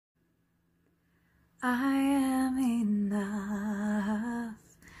I am enough.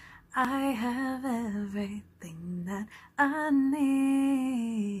 I have everything that I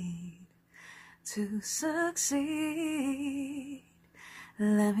need to succeed.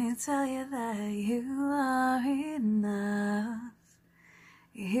 Let me tell you that you are enough.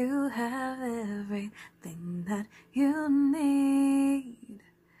 You have everything that you need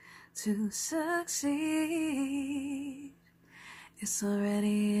to succeed. It's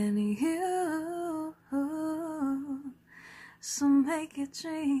already in you. So make your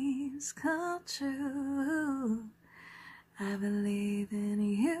dreams come true. I believe in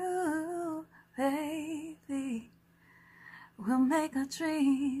you, baby. We'll make our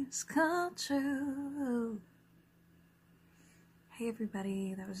dreams come true. Hey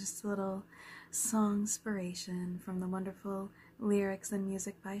everybody, that was just a little song inspiration from the wonderful lyrics and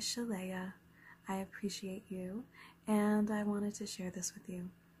music by Shelea. I appreciate you, and I wanted to share this with you.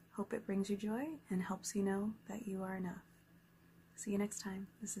 Hope it brings you joy and helps you know that you are enough. See you next time.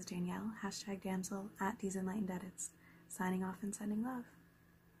 This is Danielle, #Damsel @TheseEnlightenedEdits, signing off and sending love.